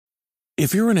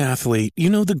If you're an athlete, you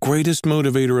know the greatest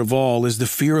motivator of all is the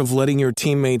fear of letting your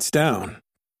teammates down.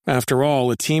 After all,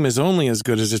 a team is only as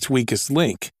good as its weakest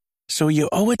link. So you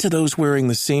owe it to those wearing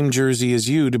the same jersey as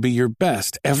you to be your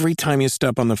best every time you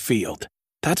step on the field.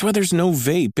 That's why there's no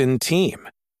vape in team.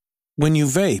 When you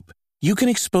vape, you can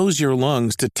expose your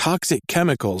lungs to toxic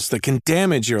chemicals that can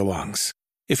damage your lungs.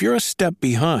 If you're a step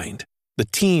behind, the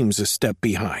team's a step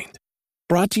behind.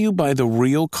 Brought to you by The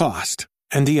Real Cost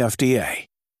and the FDA.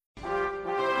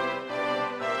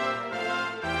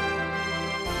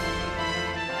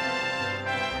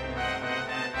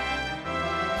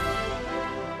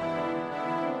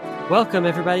 Welcome,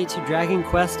 everybody, to Dragon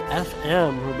Quest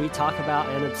FM, where we talk about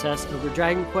and obsess over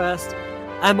Dragon Quest.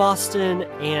 I'm Austin,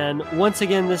 and once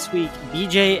again this week,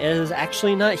 BJ is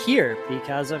actually not here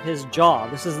because of his jaw.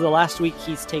 This is the last week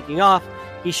he's taking off.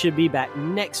 He should be back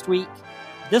next week.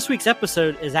 This week's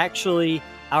episode is actually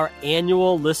our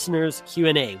annual listeners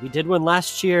Q&A. We did one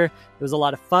last year. It was a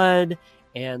lot of fun.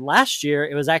 And last year,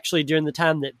 it was actually during the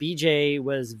time that BJ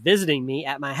was visiting me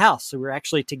at my house. So we were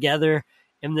actually together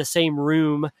in the same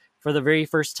room for the very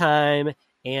first time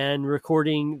and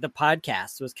recording the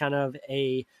podcast. It was kind of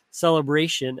a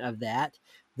celebration of that.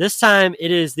 This time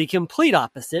it is the complete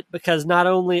opposite, because not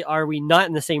only are we not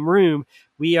in the same room,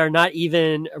 we are not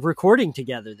even recording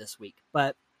together this week,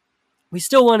 but we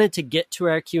still wanted to get to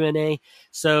our Q&A,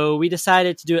 so we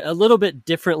decided to do it a little bit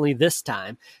differently this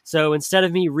time. So instead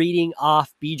of me reading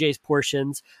off BJ's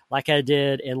portions like I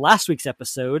did in last week's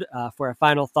episode for our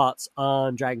final thoughts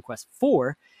on Dragon Quest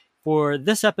IV, for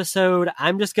this episode,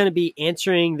 I'm just going to be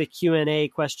answering the Q&A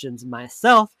questions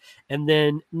myself. And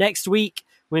then next week,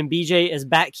 when BJ is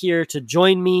back here to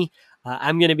join me,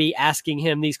 I'm going to be asking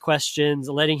him these questions,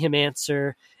 letting him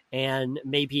answer, and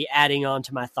maybe adding on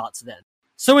to my thoughts then.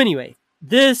 So anyway,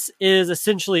 this is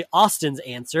essentially Austin's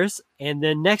answers. And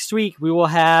then next week, we will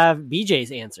have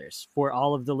BJ's answers for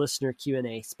all of the listener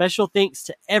Q&A. Special thanks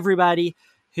to everybody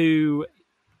who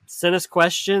sent us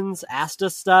questions, asked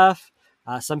us stuff.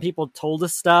 Some people told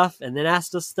us stuff and then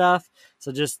asked us stuff.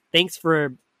 So just thanks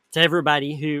to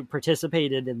everybody who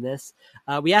participated in this.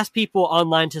 We asked people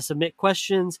online to submit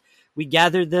questions. We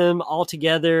gathered them all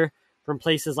together from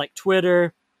places like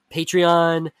Twitter,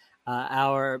 Patreon,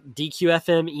 our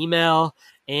DQFM email.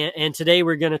 And today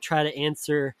we're going to try to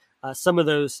answer some of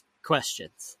those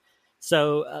questions.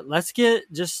 So let's get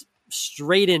just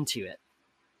straight into it.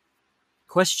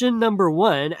 Question number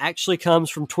 1 actually comes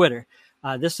from Twitter.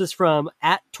 This is from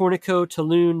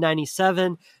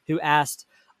 @TornicoTaloon97, who asked,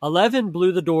 11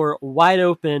 blew the door wide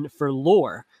open for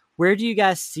lore. Where do you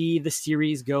guys see the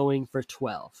series going for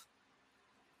 12?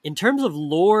 In terms of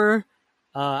lore,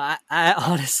 I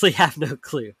honestly have no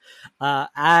clue.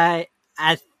 I'd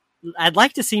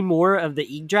like to see more of the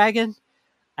Yggdragon,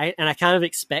 and I kind of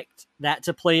expect that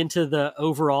to play into the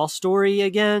overall story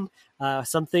again.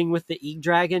 Something with the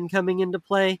Yggdragon coming into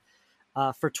play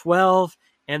for 12.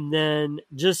 And then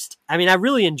I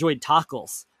really enjoyed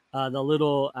Tockles, the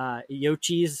little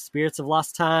Yochis, Spirits of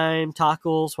Lost Time,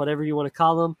 Tockles, whatever you want to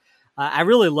call them. I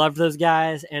really loved those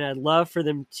guys, and I'd love for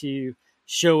them to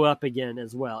show up again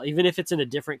as well, even if it's in a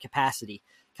different capacity.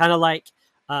 Kind of like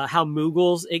how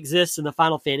Moogles exist in the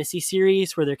Final Fantasy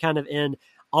series, where they're kind of in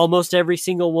almost every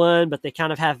single one, but they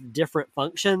kind of have different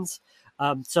functions.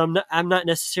 So I'm not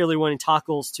necessarily wanting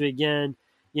Tockles to, again,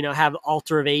 have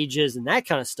Altar of Ages and that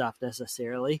kind of stuff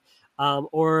necessarily.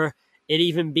 Or it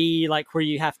even be like where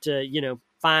you have to,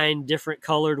 find different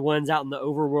colored ones out in the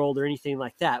overworld or anything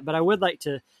like that. But I would like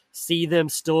to see them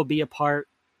still be a part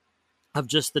of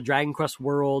just the Dragon Quest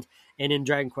world and in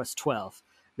Dragon Quest 12.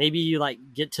 Maybe you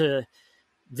get to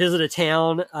visit a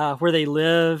town where they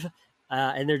live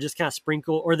and they're just kind of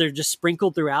sprinkled, or they're just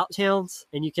sprinkled throughout towns,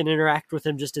 and you can interact with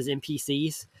them just as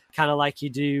NPCs, kind of like you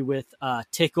do with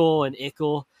Tickle and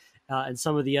Ickle and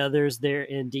some of the others there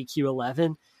in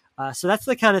DQ11. So that's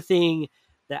the kind of thing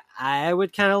that I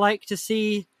would kind of like to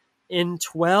see in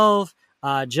 12.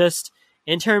 Just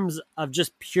in terms of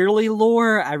just purely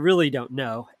lore, I really don't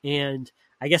know. And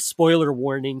I guess spoiler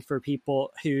warning for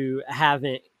people who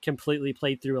haven't completely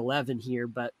played through 11 here,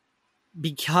 but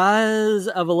because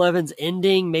of 11's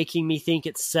ending making me think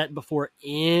it's set before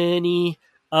any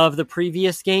of the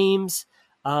previous games,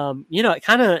 it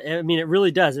kind of, it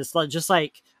really does. It's just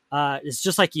like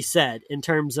you said, in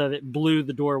terms of it blew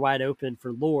the door wide open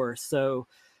for lore. So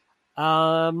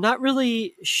not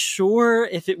really sure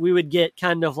if we would get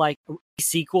kind of like a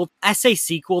sequel. I say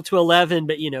sequel to 11,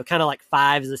 but kind of like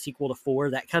 5 is a sequel to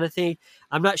 4, that kind of thing.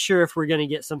 I'm not sure if we're going to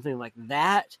get something like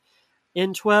that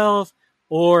in 12,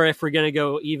 or if we're going to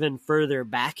go even further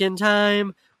back in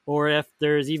time, or if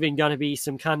there's even going to be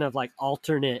some kind of like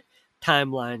alternate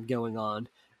timeline going on.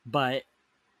 But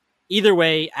either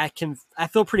way, I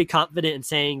feel pretty confident in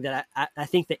saying that I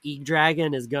think the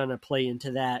E-Dragon is going to play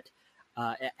into that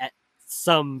at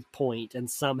some point and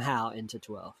somehow into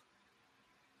 12.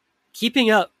 Keeping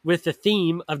up with the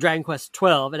theme of Dragon Quest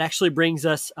 12, it actually brings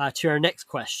us to our next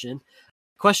question.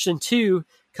 Question 2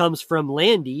 comes from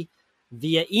Landy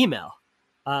via email.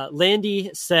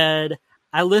 Landy said,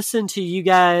 I listened to you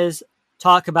guys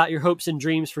talk about your hopes and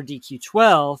dreams for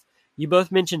DQ12. You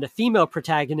both mentioned a female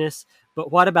protagonist,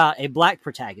 but what about a black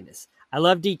protagonist? I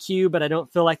love DQ, but I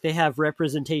don't feel like they have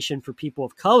representation for people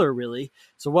of color, really.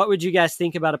 So what would you guys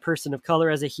think about a person of color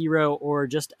as a hero or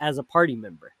just as a party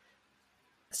member?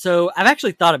 So I've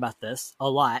actually thought about this a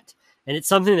lot, and it's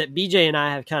something that BJ and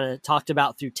I have kind of talked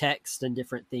about through text and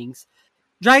different things.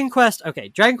 Dragon Quest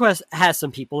has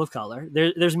some people of color.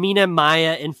 There's Mina and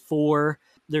Maya in 4.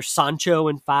 There's Sancho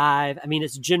in 5. I mean,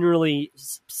 it's generally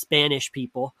Spanish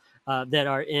people that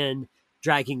are in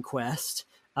Dragon Quest.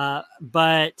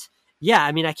 But yeah,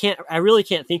 I mean, I really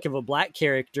can't think of a black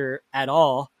character at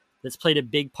all that's played a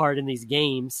big part in these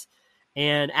games.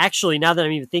 And actually, now that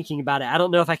I'm even thinking about it, I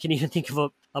don't know if I can even think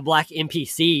of a black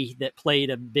NPC that played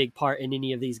a big part in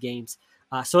any of these games.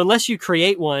 So unless you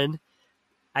create one,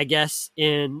 I guess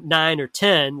in 9 or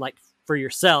 10, like for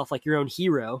yourself, like your own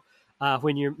hero,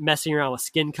 when you're messing around with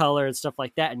skin color and stuff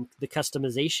like that and the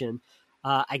customization,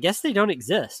 I guess they don't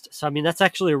exist. So, I mean, that's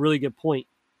actually a really good point.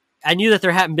 I knew that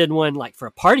there hadn't been one like for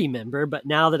a party member, but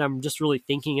now that I'm just really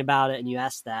thinking about it and you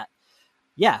asked that,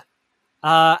 yeah.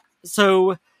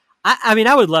 So I mean,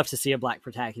 I would love to see a black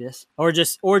protagonist or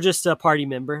just a party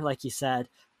member, like you said.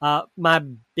 My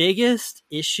biggest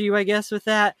issue, I guess, with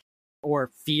that, or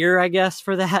fear, I guess,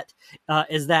 for that,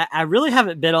 is that I really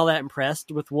haven't been all that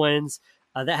impressed with ones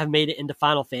that have made it into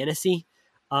Final Fantasy,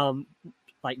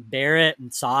 like Barret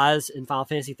and Sazh in Final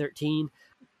Fantasy 13.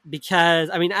 Because,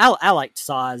 I mean, I liked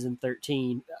Sazh in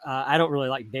 13. I don't really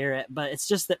like Barret, but it's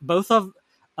just that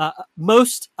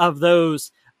most of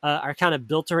those are kind of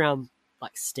built around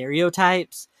like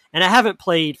stereotypes. And I haven't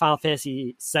played Final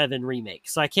Fantasy 7 Remake,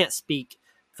 so I can't speak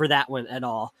for that one at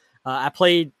all. I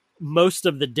played most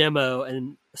of the demo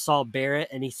and saw Barret,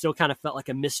 and he still kind of felt like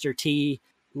a Mr. T,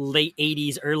 late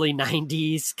 80s, early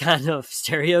 90s kind of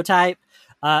stereotype.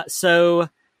 So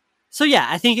yeah,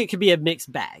 I think it could be a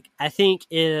mixed bag. I think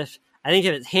if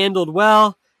it's handled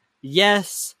well,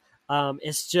 yes.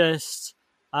 It's just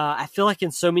I feel like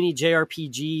in so many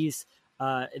JRPGs,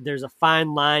 there's a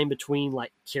fine line between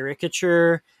like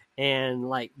caricature and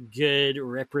like good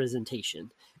representation.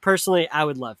 Personally, I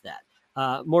would love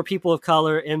that. More people of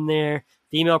color in there,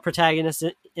 female protagonists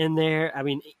in there. I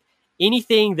mean,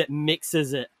 anything that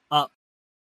mixes it up.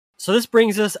 So this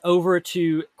brings us over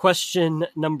to question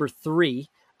number 3.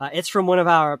 It's from one of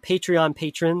our Patreon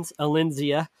patrons,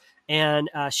 Alenzia, and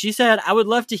she said, I would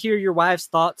love to hear your wife's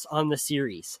thoughts on the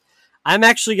series. I'm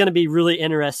actually going to be really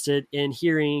interested in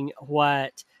hearing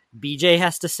what BJ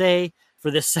has to say for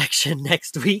this section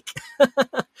next week,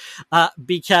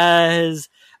 because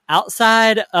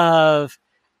outside of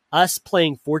us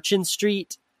playing Fortune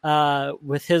Street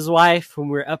with his wife when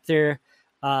we were up there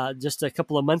just a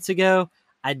couple of months ago,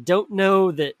 I don't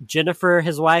know that Jennifer,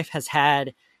 his wife, has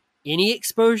had any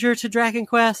exposure to Dragon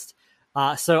Quest.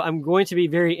 So I'm going to be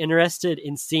very interested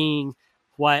in seeing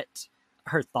what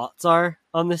her thoughts are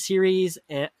on the series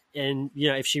and you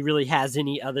know, if she really has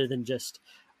any other than just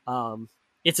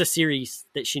it's a series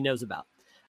that she knows about.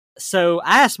 So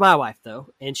I asked my wife though,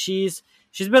 and she's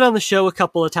been on the show a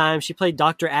couple of times. She played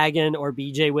Dr. Agon or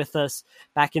BJ with us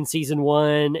back in season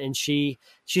 1, and she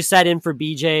sat in for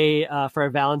BJ for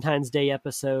a Valentine's Day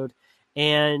episode,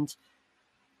 and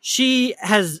she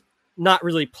has not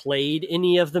really played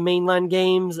any of the mainline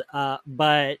games,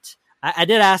 but I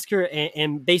did ask her,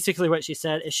 and basically what she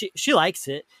said is she likes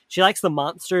it. She likes the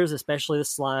monsters, especially the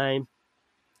slime.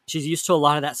 She's used to a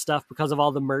lot of that stuff because of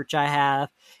all the merch I have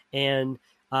and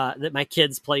that my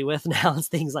kids play with now and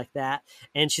things like that.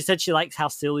 And she said she likes how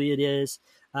silly it is.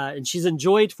 And she's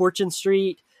enjoyed Fortune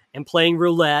Street and playing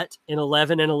roulette in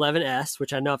 11 and 11S,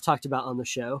 which I know I've talked about on the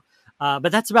show.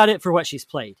 But that's about it for what she's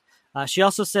played. She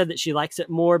also said that she likes it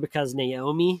more because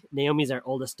Naomi's our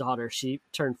oldest daughter. She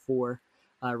turned 4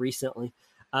 recently.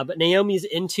 But Naomi's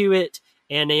into it,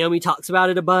 and Naomi talks about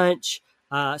it a bunch.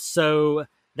 So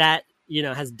that, you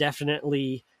know, has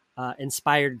definitely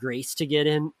inspired Grace to get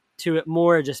into it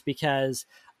more, just because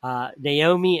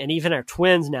Naomi and even our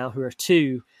twins now, who are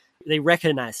 2, they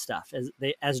recognize stuff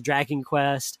as Dragon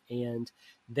Quest, and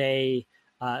they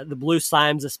the blue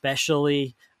slimes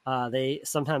especially. They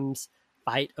sometimes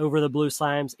fight over the blue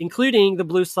slimes, including the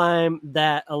blue slime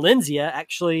that Alenzia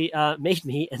actually made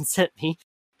me and sent me.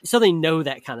 so they know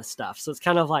that kind of stuff. So it's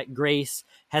kind of like Grace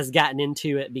has gotten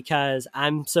into it because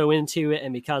I'm so into it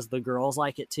and because the girls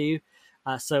like it too.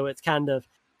 So it's kind of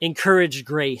encouraged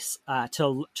Grace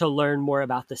to learn more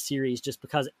about the series just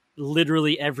because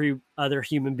literally every other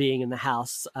human being in the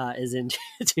house is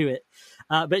into it.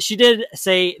 But she did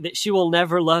say that she will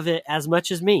never love it as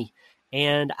much as me.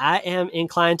 And I am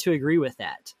inclined to agree with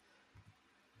that.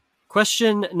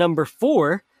 Question number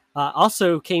 4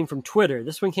 also came from Twitter.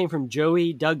 This one came from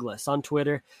Joey Douglas on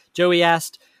Twitter. Joey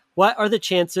asked, what are the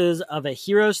chances of a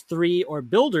Heroes 3 or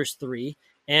Builders 3,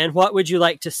 and what would you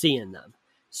like to see in them?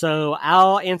 So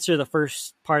I'll answer the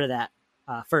first part of that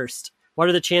first. What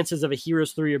are the chances of a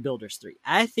Heroes 3 or Builders 3?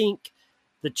 I think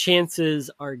the chances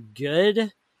are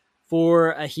good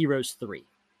for a Heroes 3.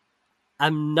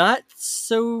 I'm not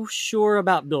so sure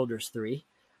about Builders 3,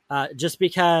 just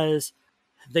because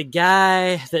the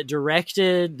guy that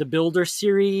directed the Builder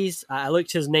series, I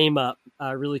looked his name up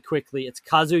really quickly. It's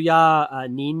Kazuya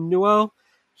Ninuo.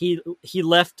 He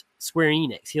left Square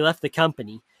Enix. He left the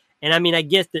company. And I mean, I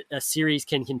get that a series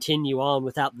can continue on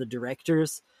without the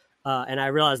directors. And I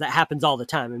realize that happens all the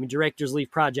time. I mean, directors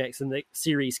leave projects and the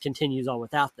series continues on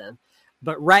without them.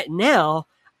 But right now,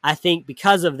 I think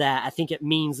because of that, I think it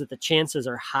means that the chances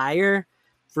are higher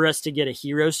for us to get a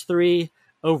Heroes 3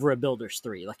 over a Builders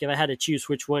 3. Like if I had to choose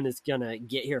which one is going to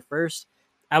get here first,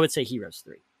 I would say Heroes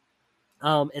 3.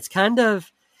 It's kind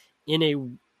of in a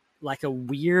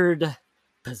weird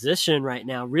position right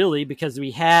now, really, because we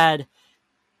had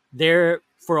there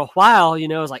for a while, it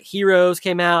was like Heroes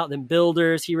came out, then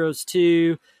Builders, Heroes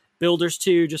 2, Builders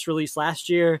 2 just released last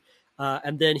year.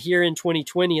 And then here in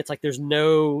 2020, it's like there's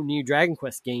no new Dragon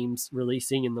Quest games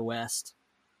releasing in the West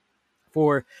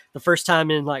for the first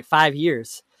time in like 4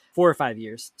 or 5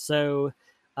 years. So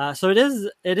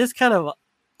it is kind of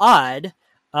odd.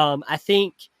 I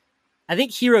think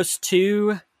Heroes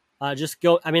 2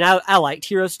 I liked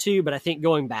Heroes 2, but I think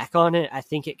going back on it, I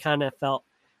think it kind of felt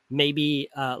maybe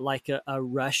like a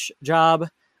rush job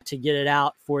to get it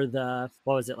out for the,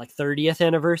 30th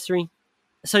anniversary.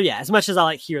 So yeah, as much as I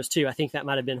like Heroes 2, I think that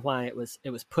might have been why it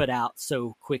was put out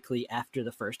so quickly after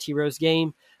the first Heroes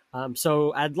game.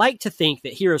 So I'd like to think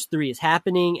that Heroes 3 is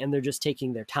happening and they're just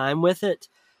taking their time with it.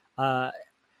 I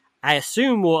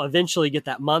assume we'll eventually get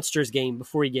that Monsters game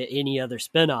before we get any other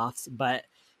spinoffs, but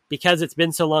because it's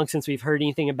been so long since we've heard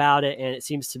anything about it and it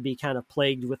seems to be kind of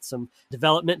plagued with some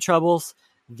development troubles,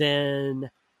 then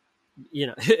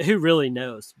who really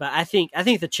knows? But I think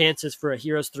the chances for a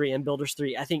Heroes 3 and Builders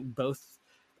 3, I think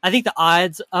the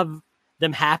odds of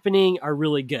them happening are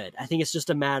really good. I think it's just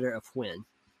a matter of when.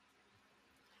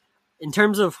 In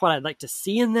terms of what I'd like to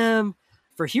see in them,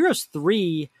 for Heroes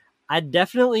 3, I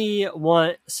definitely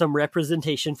want some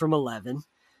representation from 11.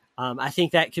 I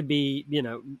think that could be,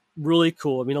 really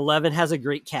cool. I mean, 11 has a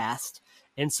great cast.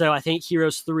 And so I think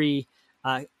Heroes 3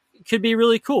 could be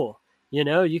really cool.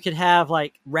 You could have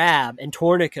like Rab and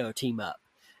Tornico team up.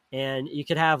 And you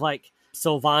could have like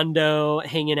Sylvando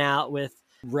hanging out with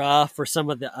Ruff or some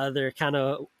of the other kind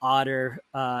of odder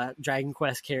Dragon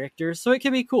Quest characters. So it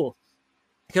could be cool.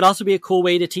 It could also be a cool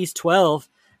way to tease 12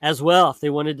 as well if they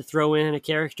wanted to throw in a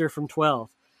character from 12.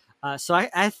 So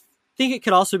I think it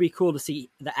could also be cool to see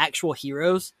the actual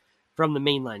heroes from the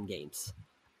mainline games.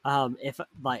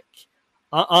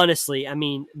 Honestly, I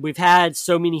mean, we've had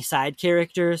so many side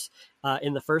characters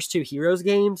in the first 2 Heroes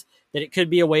games that it could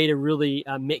be a way to really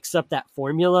mix up that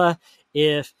formula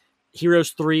if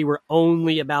Heroes 3 were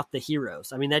only about the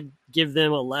heroes. I mean, that'd give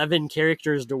them 11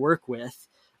 characters to work with,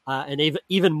 and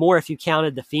even more if you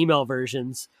counted the female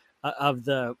versions of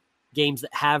the games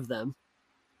that have them.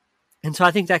 And so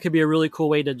I think that could be a really cool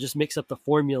way to just mix up the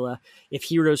formula if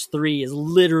Heroes 3 is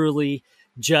literally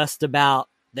just about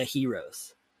the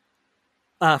heroes.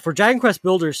 For Dragon Quest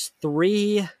Builders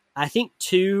 3, I think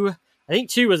 2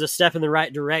 was a step in the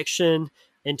right direction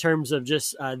in terms of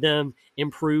just them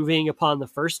improving upon the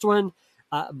first one.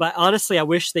 But honestly, I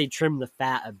wish they'd trim the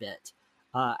fat a bit.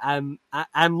 I'm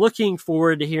looking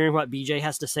forward to hearing what BJ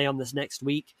has to say on this next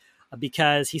week,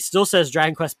 because he still says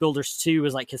Dragon Quest Builders 2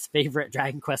 is like his favorite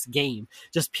Dragon Quest game,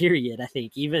 just period. I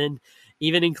think even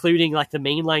including like the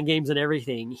mainline games and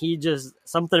everything, he just,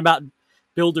 something about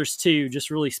Builders 2 just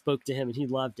really spoke to him and he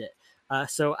loved it.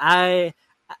 So I'm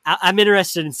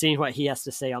interested in seeing what he has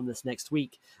to say on this next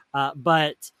week.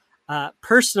 But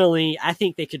personally, I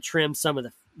think they could trim some of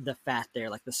the fat there,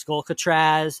 like the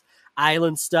Skullcatraz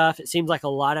island stuff. It seems like a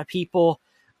lot of people,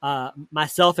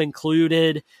 myself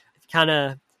included, kind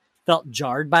of felt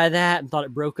jarred by that and thought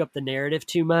it broke up the narrative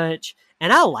too much.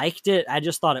 And I liked it. I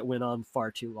just thought it went on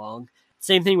far too long.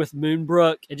 Same thing with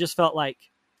Moonbrook. It just felt like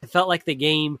the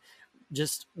game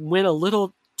just went a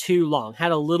little too long,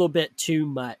 had a little bit too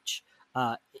much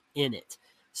in it.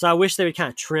 So I wish they would kind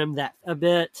of trim that a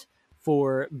bit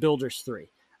for Builders 3.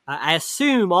 I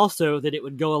assume also that it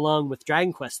would go along with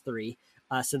Dragon Quest 3,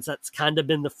 since that's kind of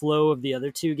been the flow of the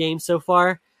other two games so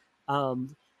far.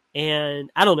 And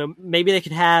I don't know, maybe they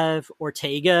could have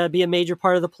Ortega be a major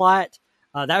part of the plot.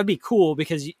 That would be cool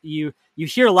because you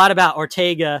hear a lot about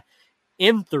Ortega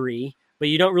in 3, but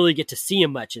you don't really get to see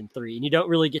him much in 3, and you don't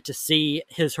really get to see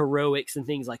his heroics and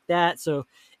things like that. So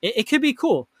it could be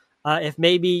cool if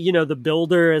maybe, the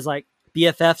Builder is like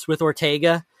BFFs with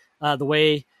Ortega, the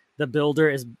way the Builder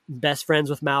is best friends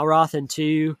with Malroth in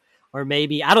 2, or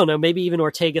maybe, I don't know, maybe even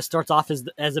Ortega starts off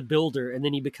as a Builder and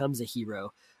then he becomes a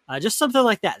hero. Just something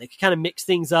like that. They could kind of mix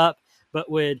things up, but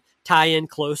would tie in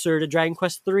closer to Dragon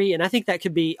Quest 3. And I think that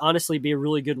could honestly be a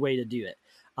really good way to do it,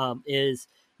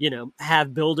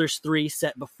 have Builders 3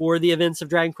 set before the events of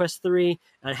Dragon Quest 3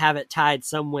 and have it tied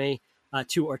some way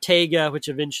to Ortega, which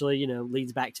eventually,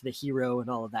 leads back to the hero and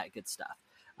all of that good stuff.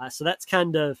 So that's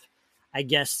kind of, I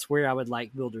guess, where I would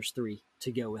like Builders 3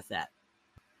 to go with that.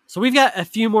 So we've got a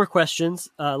few more questions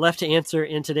left to answer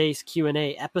in today's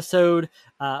Q&A episode,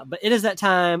 but it is that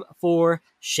time for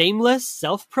shameless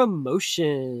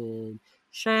self-promotion.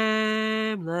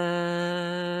 Shameless.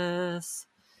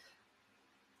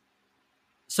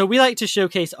 So we like to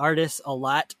showcase artists a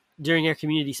lot during our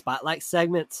community spotlight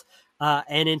segments,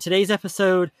 and in today's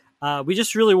episode, we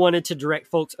just really wanted to direct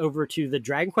folks over to the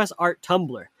Dragon Quest Art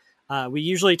Tumblr. We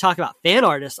usually talk about fan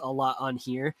artists a lot on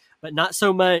here, but not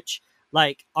so much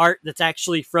like art that's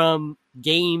actually from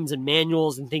games and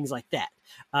manuals and things like that.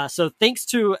 So thanks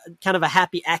to kind of a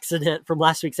happy accident from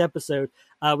last week's episode,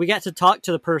 we got to talk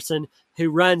to the person who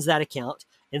runs that account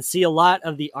and see a lot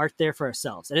of the art there for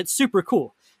ourselves. And it's super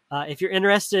cool. If you're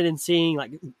interested in seeing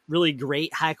like really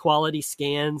great high quality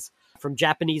scans from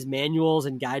Japanese manuals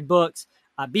and guidebooks,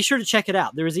 be sure to check it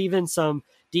out. There was even some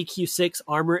DQ6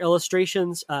 armor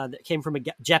illustrations that came from a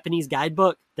Japanese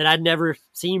guidebook that I'd never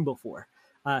seen before.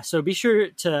 So be sure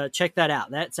to check that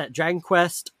out. That's at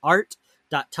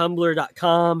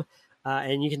dragonquestart.tumblr.com,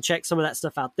 and you can check some of that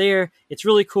stuff out there. It's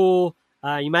really cool.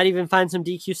 You might even find some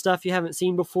DQ stuff you haven't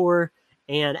seen before.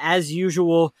 And as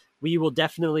usual, we will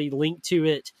definitely link to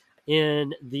it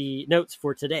in the notes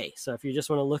for today. So if you just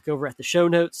want to look over at the show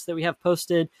notes that we have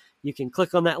posted, you can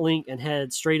click on that link and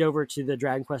head straight over to the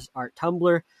Dragon Quest Art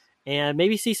Tumblr and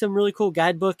maybe see some really cool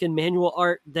guidebook and manual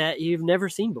art that you've never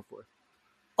seen before.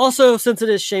 Also, since it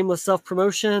is shameless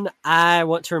self-promotion, I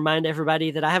want to remind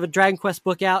everybody that I have a Dragon Quest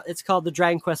book out. It's called The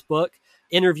Dragon Quest Book,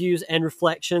 Interviews and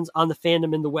Reflections on the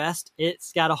Fandom in the West.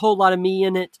 It's got a whole lot of me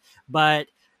in it, but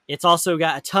it's also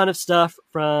got a ton of stuff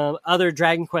from other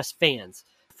Dragon Quest fans,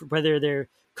 whether they're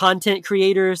content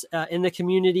creators in the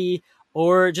community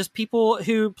or just people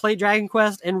who play Dragon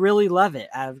Quest and really love it.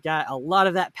 I've got a lot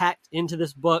of that packed into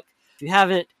this book. If you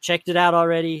haven't checked it out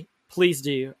already, please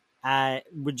do. I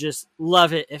would just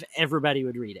love it if everybody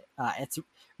would read it. It's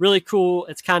really cool.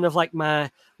 It's kind of like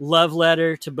my love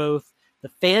letter to both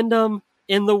the fandom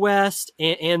in the West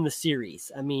and the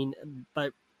series. I mean,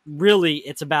 but really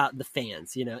it's about the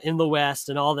fans, in the West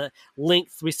and all the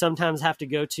lengths we sometimes have to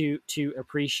go to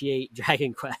appreciate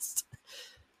Dragon Quest.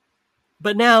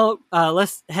 But now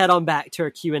let's head on back to our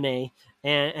Q&A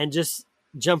and just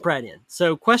jump right in.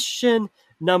 So question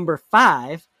number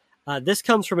 5, this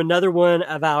comes from another one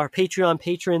of our Patreon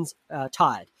patrons,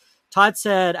 Todd. Todd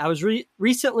said, I was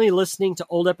recently listening to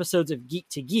old episodes of Geek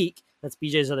to Geek, that's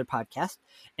BJ's other podcast,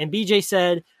 and BJ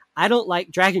said, I don't like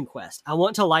Dragon Quest. I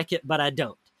want to like it, but I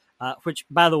don't. Which,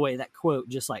 by the way, that quote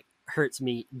just like hurts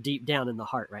me deep down in the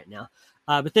heart right now.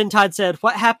 But then Todd said,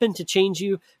 what happened to change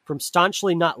you from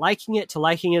staunchly not liking it to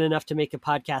liking it enough to make a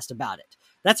podcast about it?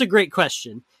 That's a great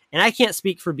question, and I can't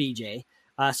speak for BJ.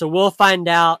 So we'll find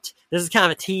out. This is kind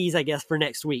of a tease, I guess, for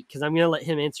next week, because I'm going to let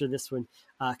him answer this one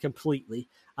completely.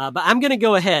 But I'm going to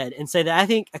go ahead and say that I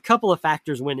think a couple of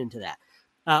factors went into that.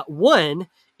 One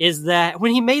is that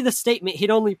when he made the statement, he'd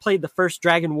only played the first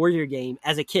Dragon Warrior game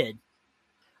as a kid.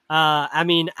 I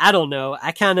mean, I don't know.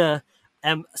 I kind of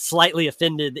am slightly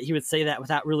offended that he would say that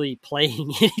without really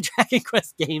playing any Dragon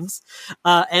Quest games.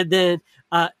 And then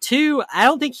 2, I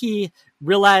don't think he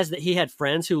realized that he had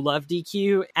friends who loved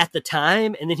DQ at the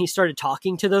time. And then he started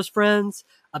talking to those friends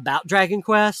about Dragon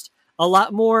Quest a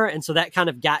lot more. And so that kind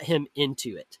of got him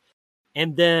into it.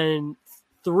 And then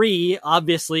 3,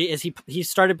 obviously, is he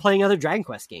started playing other Dragon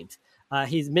Quest games.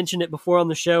 He's mentioned it before on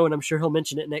the show, and I'm sure he'll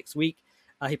mention it next week.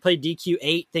 He played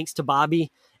DQ8 thanks to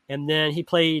Bobby. And then he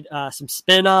played some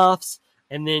spin-offs.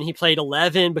 And then he played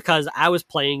 11 because I was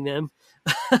playing them.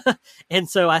 And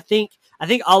so I think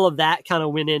all of that kind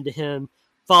of went into him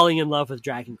falling in love with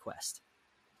Dragon Quest.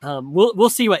 We'll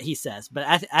see what he says, but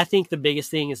I think the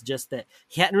biggest thing is just that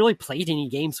he hadn't really played any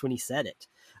games when he said it.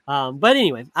 But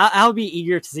anyway, I'll be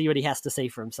eager to see what he has to say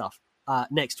for himself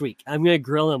next week. I'm going to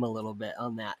grill him a little bit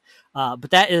on that.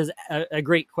 But that is a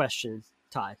great question,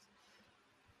 Todd.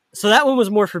 So that one was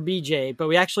more for BJ, but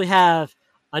we actually have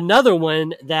another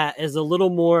one that is a little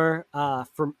more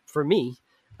for me.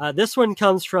 This one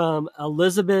comes from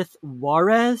Elizabeth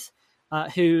Juarez,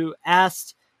 who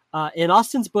asked, in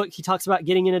Austin's book, he talks about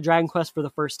getting into Dragon Quest for the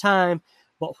first time,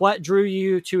 but what drew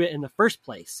you to it in the first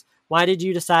place? Why did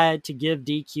you decide to give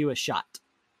DQ a shot?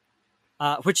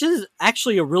 Which is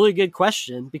actually a really good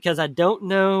question, because I don't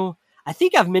know. I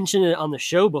think I've mentioned it on the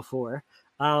show before.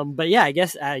 But yeah, I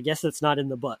guess it's not in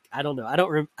the book. I don't know.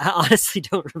 I honestly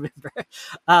don't remember.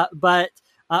 But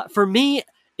for me,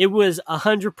 it was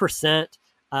 100%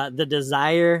 the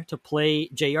desire to play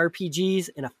JRPGs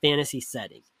in a fantasy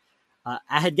setting.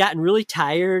 I had gotten really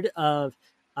tired of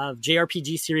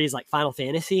JRPG series like Final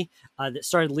Fantasy that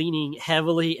started leaning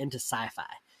heavily into sci-fi.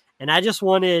 And I just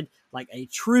wanted like a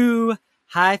true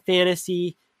high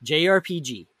fantasy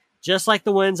JRPG. Just like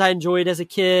the ones I enjoyed as a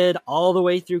kid all the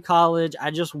way through college.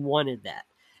 I just wanted that.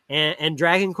 And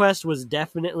Dragon Quest was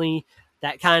definitely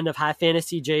that kind of high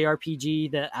fantasy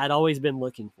JRPG that I'd always been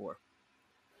looking for.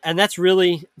 And that's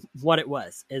really what it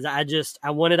was, is I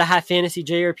wanted a high fantasy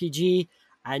JRPG.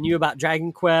 I knew about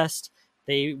Dragon Quest.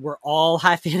 They were all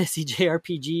high fantasy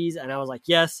JRPGs. And I was like,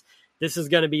 yes, this is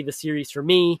going to be the series for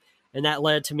me. And that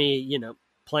led to me,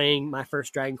 playing my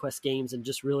first Dragon Quest games and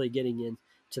just really getting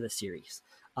into the series.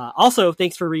 Also,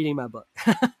 thanks for reading my book.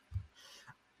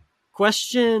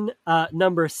 Question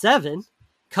number 7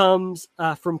 comes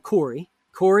from Corey.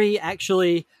 Corey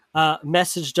actually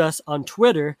messaged us on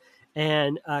Twitter,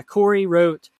 and Corey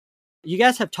wrote, you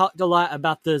guys have talked a lot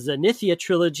about the Zenithia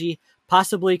trilogy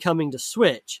possibly coming to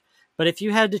Switch, but if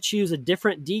you had to choose a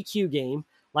different DQ game,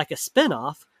 like a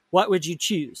spinoff, what would you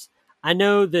choose? I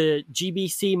know the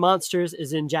GBC Monsters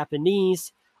is in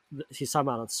Japanese. He's talking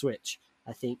about on Switch,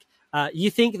 I think.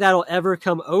 You think that'll ever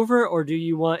come over, or do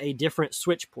you want a different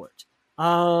Switch port?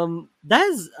 That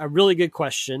is a really good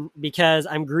question, because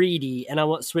I'm greedy and I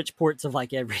want Switch ports of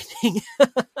like everything.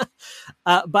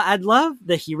 But I'd love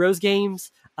the Heroes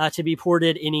games to be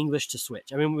ported in English to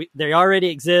Switch. I mean, they already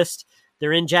exist.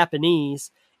 They're in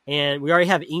Japanese, and we already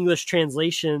have English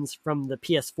translations from the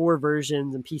PS4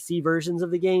 versions and PC versions of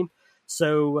the game.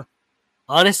 So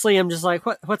honestly, I'm just like,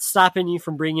 what's stopping you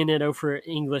from bringing it over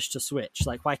English to Switch?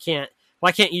 Like, why can't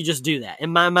you just do that? In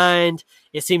my mind,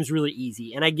 it seems really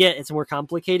easy. And I get it's more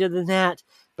complicated than that.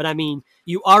 But I mean,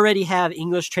 you already have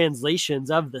English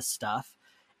translations of this stuff,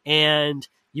 and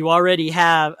you already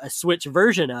have a Switch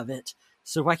version of it.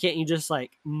 So why can't you just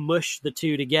like mush the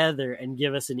two together and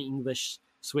give us an English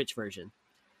Switch version?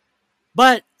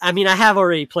 But I mean, I have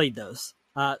already played those.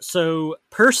 So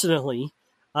personally,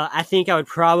 I think I would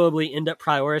probably end up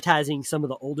prioritizing some of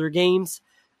the older games,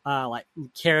 like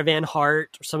Caravan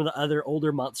Heart or some of the other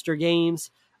older monster games,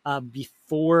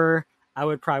 before I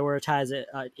would prioritize it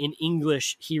in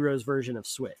English Heroes version of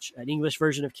Switch. An English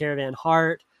version of Caravan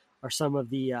Heart or some of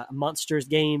the Monsters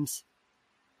games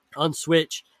on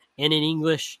Switch and in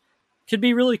English could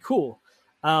be really cool.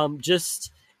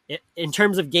 Just in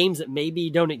terms of games that maybe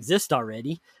don't exist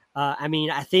already. I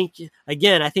mean, I think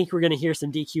we're going to hear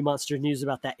some DQ Monster news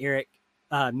about that Eric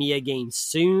Mia game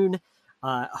soon.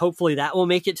 Hopefully that will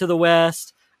make it to the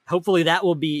West. Hopefully that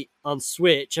will be on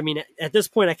Switch. I mean, at this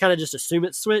point, I kind of just assume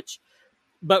it's Switch,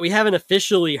 but we haven't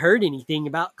officially heard anything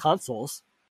about consoles.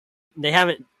 They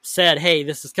haven't said, hey,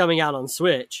 this is coming out on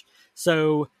Switch.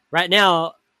 So right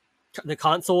now, the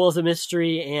console is a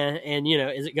mystery, and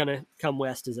is it going to come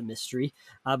West is a mystery.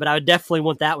 But I would definitely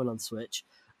want that one on Switch.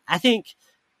 I think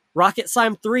Rocket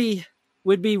Slime 3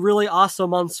 would be really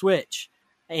awesome on Switch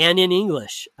and in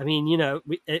English. I mean,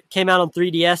 it came out on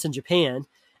 3DS in Japan,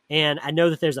 and I know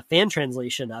that there's a fan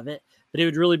translation of it, but it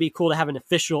would really be cool to have an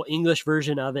official English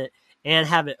version of it and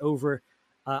have it over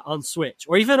on Switch.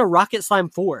 Or even a Rocket Slime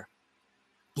 4,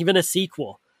 even a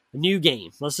sequel, a new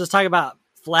game. Let's just talk about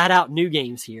flat out new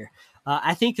games here.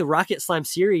 I think the Rocket Slime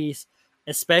series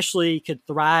especially could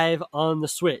thrive on the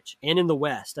Switch and in the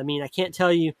West. I mean, I can't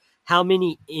tell you how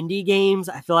many indie games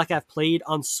I feel like I've played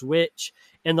on Switch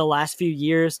in the last few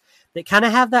years that kind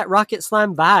of have that Rocket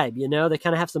Slime vibe. They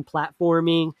kind of have some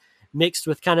platforming mixed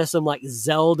with kind of some like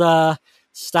Zelda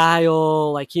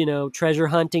style, like, treasure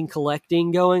hunting,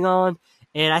 collecting going on.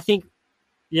 And I think,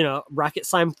 Rocket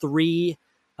Slime 3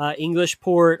 English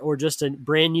port, or just a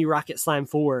brand new Rocket Slime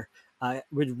 4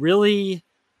 would really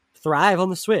thrive on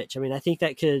the Switch. I mean, I think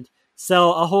that could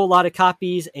sell a whole lot of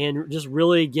copies and just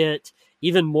really get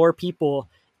even more people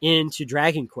into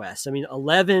Dragon Quest. I mean,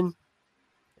 11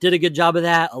 did a good job of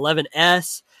that.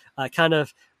 11S kind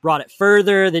of brought it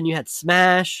further. Then you had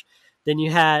Smash. Then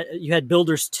you had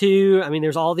Builders 2. I mean,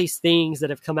 there's all these things that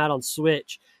have come out on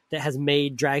Switch that has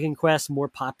made Dragon Quest more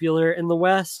popular in the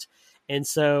West. And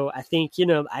so I think,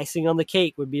 icing on the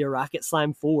cake would be a Rocket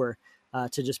Slime 4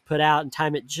 to just put out and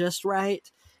time it just right.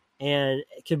 And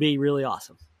it could be really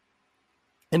awesome.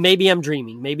 And maybe I'm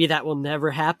dreaming. Maybe that will never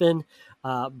happen.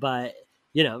 But,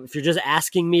 if you're just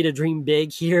asking me to dream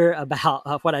big here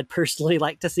about what I'd personally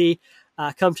like to see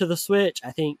come to the Switch,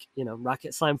 I think,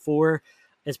 Rocket Slime 4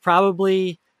 is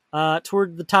probably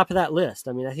toward the top of that list.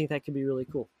 I mean, I think that could be really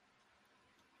cool.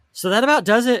 So that about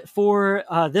does it for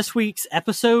this week's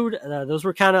episode. Those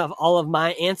were kind of all of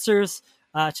my answers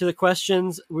to the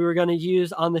questions we were going to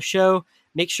use on the show.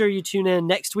 Make sure you tune in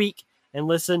next week and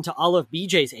listen to all of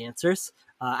BJ's answers.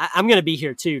 I'm going to be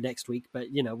here too next week, but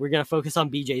we're going to focus on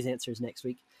BJ's answers next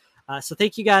week. So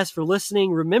thank you guys for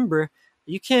listening. Remember,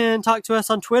 you can talk to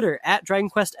us on Twitter at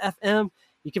DragonQuestFM.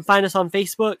 You can find us on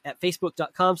Facebook at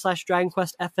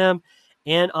facebook.com/DragonQuestFM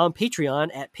and on Patreon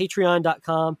at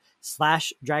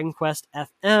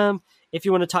patreon.com/DragonQuestFM. If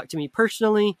you want to talk to me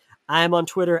personally, I am on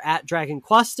Twitter at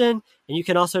DragonQueston, and you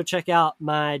can also check out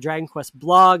my Dragon Quest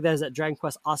blog. That is at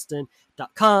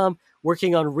DragonQuestAustin.com.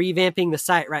 Working on revamping the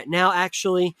site right now,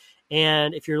 actually.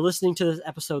 And if you're listening to this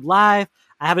episode live,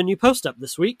 I have a new post up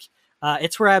this week.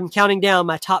 It's where I'm counting down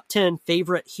my top 10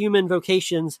 favorite human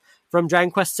vocations from Dragon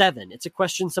Quest VII. It's a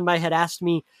question somebody had asked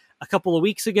me a couple of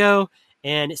weeks ago,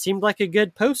 and it seemed like a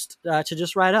good post to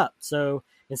just write up. So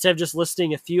instead of just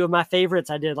listing a few of my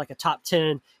favorites, I did like a top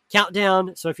 10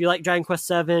 countdown. So if you like Dragon Quest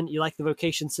VII, you like the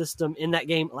vocation system in that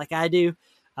game like I do,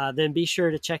 then be sure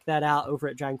to check that out over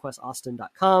at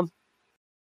DragonQuestAustin.com.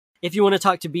 If you want to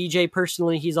talk to BJ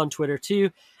personally, he's on Twitter too.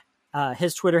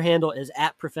 His Twitter handle is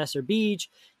at Professor Beej.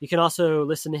 You can also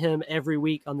listen to him every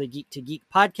week on the Geek to Geek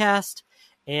podcast.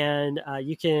 And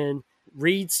you can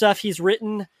read stuff he's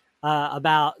written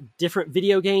about different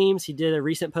video games. He did a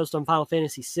recent post on Final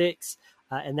Fantasy VI,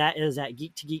 and that is at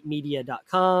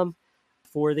geektogeekmedia.com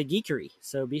for the geekery.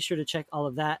 So be sure to check all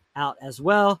of that out as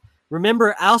well.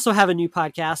 Remember, I also have a new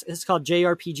podcast. It's called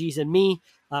JRPGs and Me,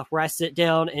 where I sit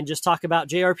down and just talk about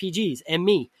JRPGs and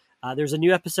me. There's a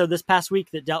new episode this past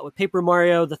week that dealt with Paper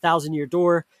Mario, The Thousand-Year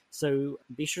Door, so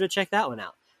be sure to check that one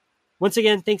out. Once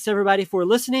again, thanks everybody for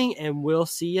listening, and we'll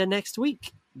see you next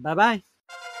week. Bye-bye.